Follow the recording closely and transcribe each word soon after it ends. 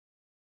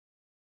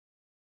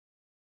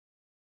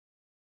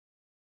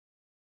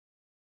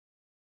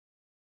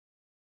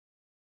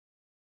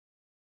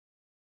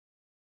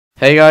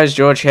Hey guys,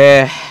 George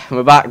here.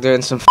 We're back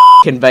doing some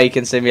f***ing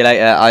Bacon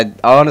Simulator. I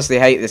honestly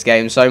hate this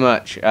game so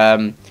much.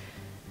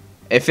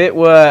 If it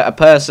were a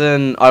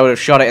person, I would have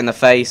shot it in the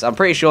face. I'm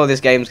pretty sure this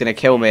game's going to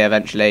kill me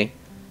eventually.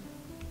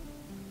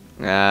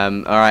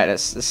 Alright,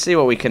 let's see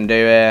what we can do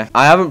here.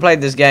 I haven't played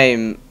this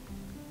game,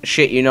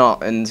 shit you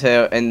not,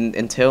 until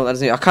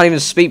I can't even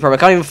speak properly. I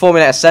can't even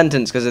formulate a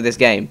sentence because of this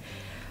game.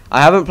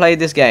 I haven't played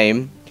this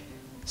game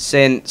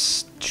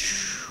since,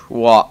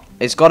 what?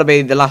 It's got to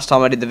be the last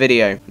time I did the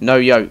video. No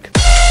yoke.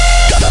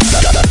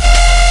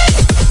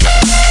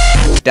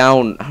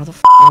 Down. How the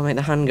f*** do I make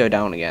the hand go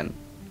down again?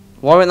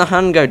 Why won't the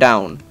hand go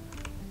down?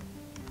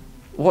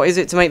 What is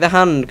it to make the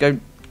hand go...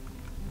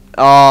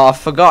 Oh, I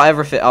forgot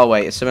everything. Oh,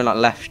 wait. It's something like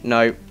left.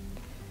 No.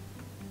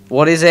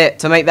 What is it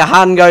to make the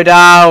hand go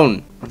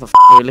down? How the f***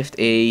 do we lift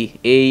E?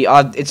 E.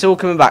 It's all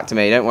coming back to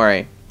me. Don't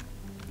worry.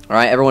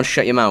 Alright, everyone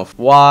shut your mouth.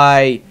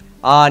 Why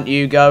aren't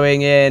you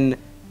going in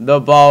the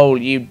bowl,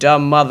 you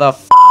dumb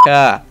motherfucker?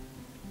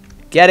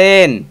 Get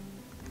in.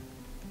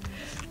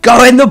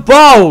 Go in the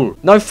bowl.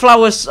 No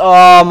flowers.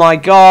 Oh my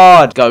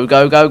god. Go,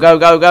 go, go, go,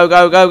 go, go,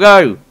 go, go,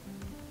 go.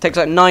 Takes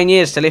like 9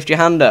 years to lift your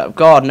hand up.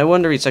 God, no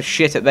wonder he's so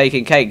shit at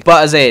baking cake.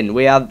 Butter's in.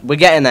 We're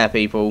getting there,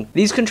 people.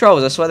 These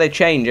controls, I swear they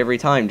change every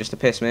time just to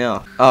piss me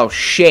off. Oh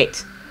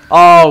shit.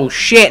 Oh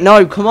shit.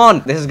 No, come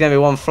on. This is gonna be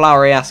one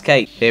flowery ass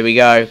cake. Here we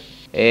go.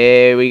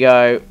 Here we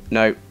go.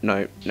 No,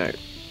 no, no.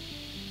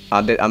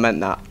 I meant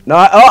that. No.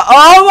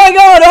 Oh my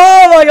god.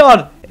 Oh my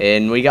god.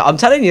 In we go. I'm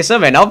telling you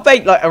something. I've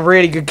baked like a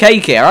really good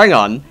cake here. Hang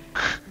on.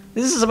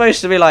 This is supposed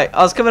to be like...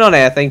 I was coming on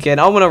here thinking,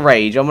 I'm going to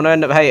rage. I'm going to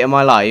end up hating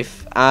my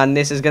life. And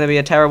this is going to be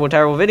a terrible,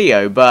 terrible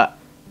video. But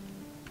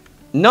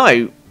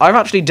no. I've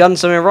actually done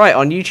something right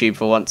on YouTube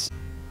for once.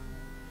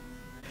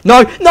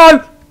 No.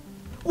 No.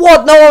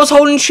 What? No, I was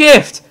holding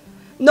shift.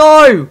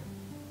 No.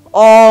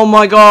 Oh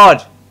my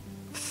god.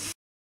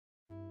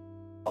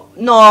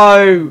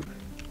 No.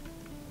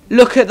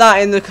 Look at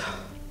that in the...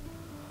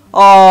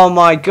 Oh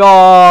my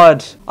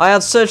god. I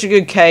had such a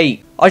good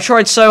cake. I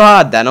tried so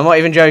hard then. I'm not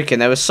even joking.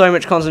 There was so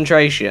much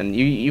concentration.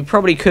 You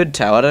probably could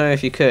tell. I don't know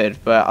if you could.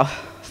 But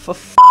for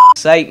f***'s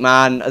sake,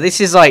 man.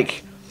 This is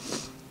like...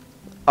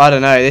 I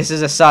don't know. This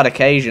is a sad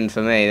occasion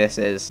for me. This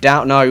is...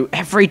 No.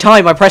 Every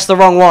time I press the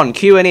wrong one,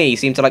 Q and E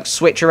seem to like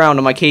switch around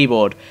on my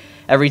keyboard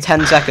every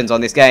 10 seconds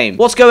on this game.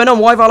 What's going on?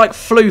 Why have I like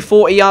flew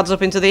 40 yards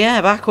up into the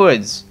air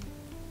backwards?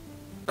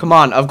 Come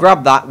on, I've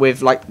grabbed that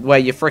with, like, where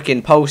your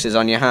freaking pulse is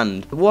on your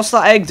hand. What's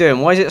that egg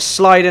doing? Why is it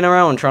sliding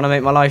around trying to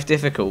make my life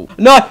difficult?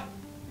 No!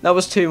 That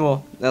was 2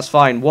 more. That's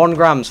fine. 1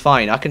 gram's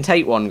fine. I can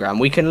take 1 gram.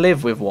 We can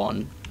live with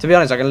 1. To be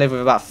honest, I can live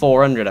with about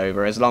 400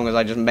 over as long as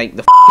I just make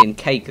the f***ing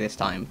cake this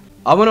time.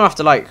 I'm going to have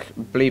to, like,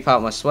 bleep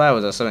out my swear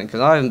words or something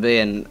because I'm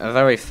being a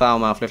very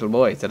foul-mouthed little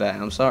boy today.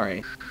 I'm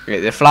sorry.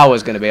 Okay, the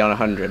flour's going to be on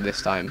 100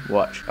 this time.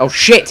 Watch. Oh,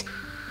 shit!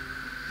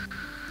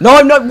 No,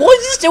 I'm not. Why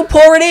is it still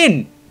pouring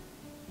in?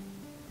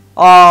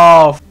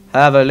 Oh,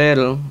 have a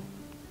little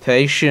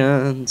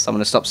patience. I'm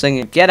going to stop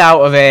singing. Get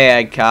out of here,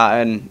 egg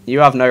carton. You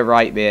have no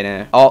right being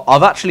here. Oh,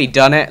 I've actually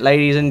done it,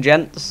 ladies and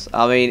gents.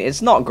 I mean,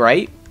 it's not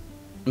great,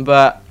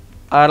 but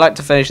I'd like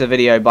to finish the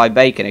video by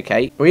baking a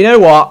cake. Well, you know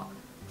what?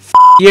 F***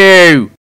 you.